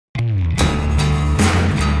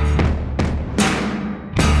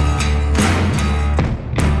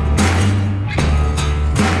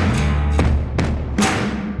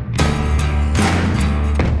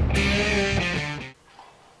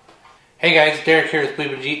Hey guys, Derek here with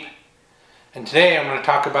BleepinJeep, and today I'm going to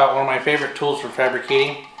talk about one of my favorite tools for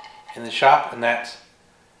fabricating in the shop, and that's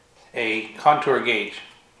a contour gauge.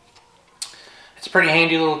 It's a pretty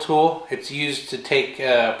handy little tool. It's used to take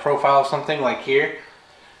a profile of something like here,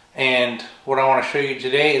 and what I want to show you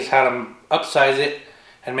today is how to upsize it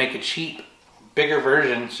and make a cheap, bigger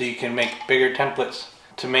version so you can make bigger templates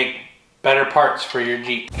to make better parts for your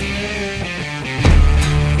Jeep.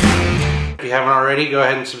 If you haven't already, go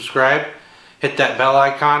ahead and subscribe. Hit that bell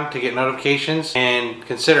icon to get notifications, and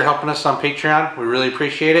consider helping us on Patreon. We really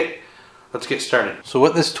appreciate it. Let's get started. So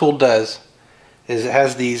what this tool does is it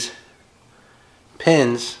has these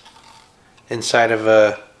pins inside of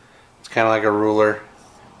it's kind of like a ruler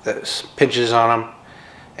that pinches on them,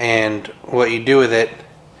 and what you do with it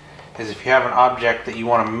is if you have an object that you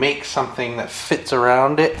want to make something that fits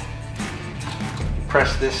around it, you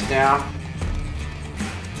press this down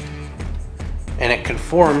and it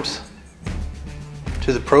conforms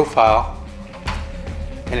to the profile,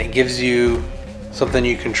 and it gives you something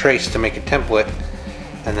you can trace to make a template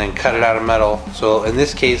and then cut it out of metal. So in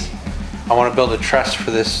this case, I want to build a truss for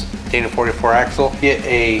this Dana 44 axle. Get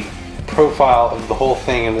a profile of the whole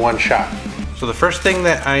thing in one shot. So the first thing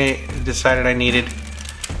that I decided I needed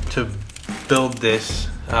to build this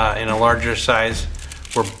in a larger size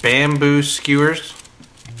were bamboo skewers,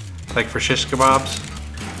 like for shish kebabs.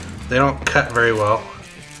 They don't cut very well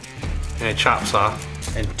in a chop saw.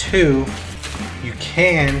 And two, you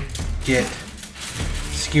can get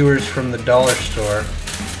skewers from the dollar store,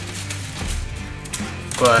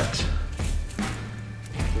 but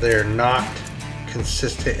they're not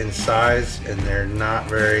consistent in size and they're not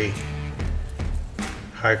very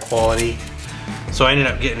high quality. So I ended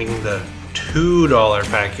up getting the $2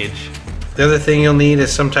 package. The other thing you'll need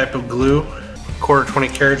is some type of glue, 1/4 20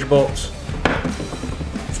 carriage bolts,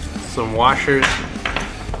 some washers,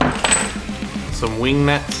 some wing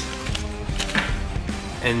nuts,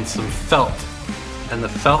 and some felt. And the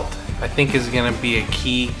felt, I think, is going to be a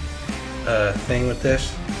key thing with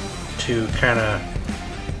this to kind of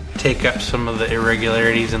take up some of the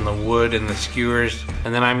irregularities in the wood and the skewers.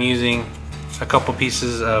 And then I'm using a couple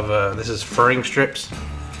pieces of this is furring strips,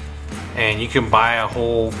 and you can buy a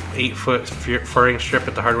whole 8-foot furring strip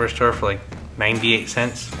at the hardware store for like 98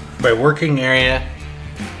 cents. My working area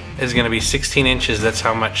is going to be 16 inches. That's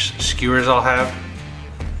how much skewers I'll have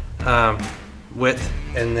width,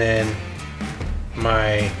 and then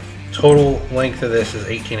my total length of this is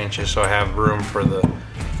 18 inches, so I have room for the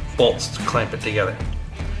bolts to clamp it together.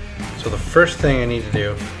 So the first thing I need to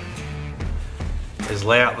do is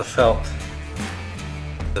lay out the felt.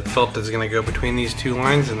 The felt is going to go between these two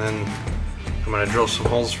lines, and then I'm going to drill some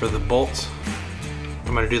holes for the bolts.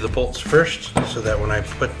 I'm going to do the bolts first so that when I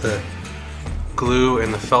put the glue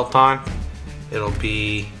and the felt on, it'll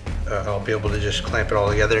be I'll be able to just clamp it all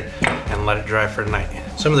together and let it dry for the night.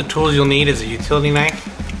 Some of the tools you'll need is a utility knife,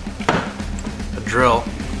 a drill,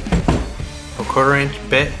 a 1/4 inch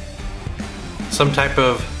bit, some type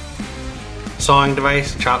of sawing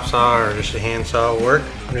device, chop saw or just a hand saw will work.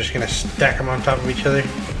 I'm just going to stack them on top of each other,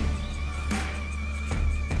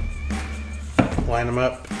 line them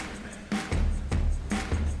up,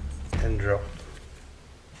 and drill.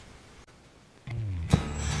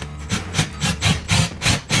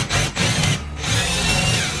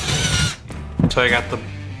 So I got the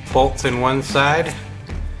bolts in one side,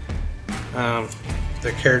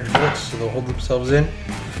 they're carriage bolts, so they'll hold themselves in.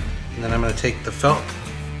 And then I'm going to take the felt.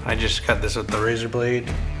 I just cut this with the razor blade,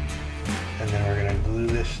 and then we're going to glue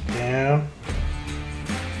this down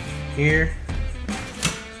here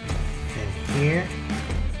and here.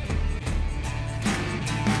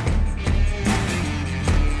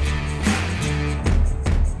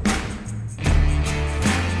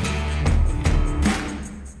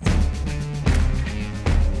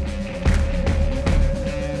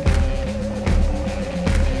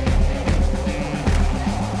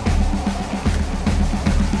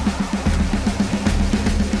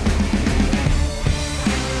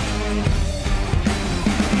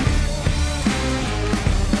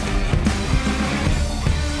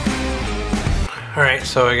 Alright,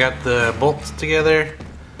 so I got the bolts together.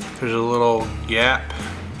 There's a little gap.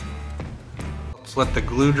 Let's let the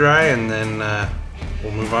glue dry, and then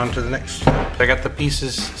we'll move on to the next step. I got the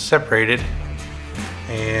pieces separated,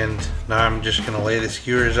 and now I'm just going to lay the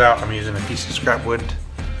skewers out. I'm using a piece of scrap wood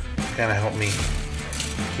to kind of help me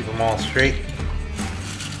keep them all straight.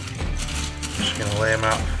 Just going to lay them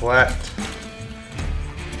out flat.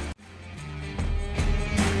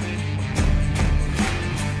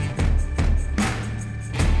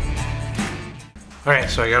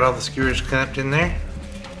 Alright, so I got all the skewers clamped in there.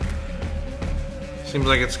 Seems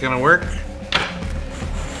like it's gonna work.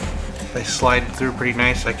 They slide through pretty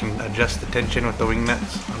nice. I can adjust the tension with the wing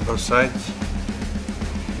nuts on both sides.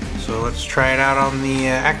 So let's try it out on the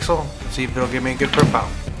axle, see if it'll give me a good profile.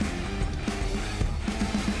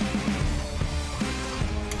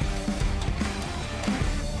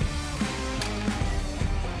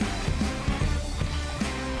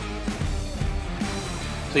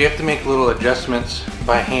 So you have to make little adjustments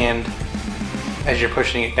by hand as you're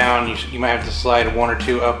pushing it down. You might have to slide one or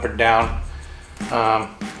two up or down.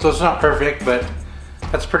 So it's not perfect, but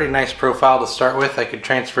that's a pretty nice profile to start with. I could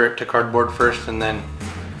transfer it to cardboard first and then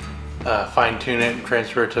fine tune it and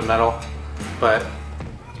transfer it to metal. But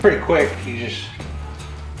it's pretty quick. You just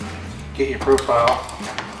get your profile.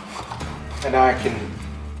 And now I can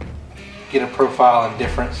get a profile in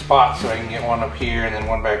different spots, so I can get one up here and then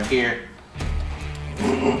one back here.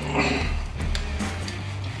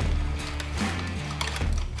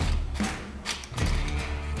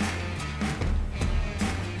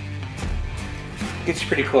 It's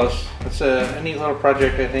pretty close. It's a neat little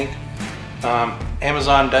project, I think.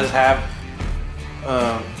 Amazon does have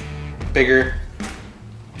bigger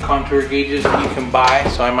contour gauges that you can buy,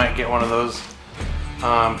 so I might get one of those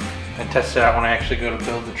and test it out when I actually go to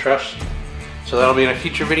build the truss. So that'll be in a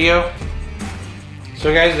future video.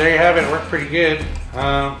 So guys, there you have it. It worked pretty good.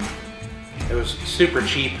 It was super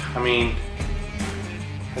cheap. I mean,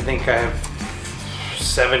 I think I have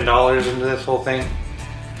 $7 into this whole thing,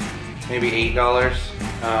 maybe $8.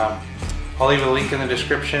 I'll leave a link in the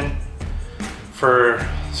description for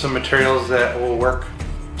some materials that will work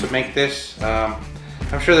to make this.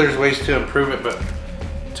 I'm sure there's ways to improve it, but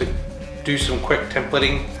to do some quick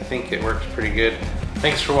templating, I think it works pretty good.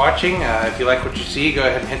 Thanks for watching. If you like what you see, go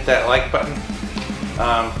ahead and hit that like button.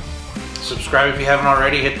 Subscribe if you haven't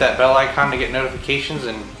already. Hit that bell icon to get notifications,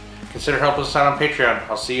 and consider helping us out on Patreon.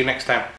 I'll see you next time.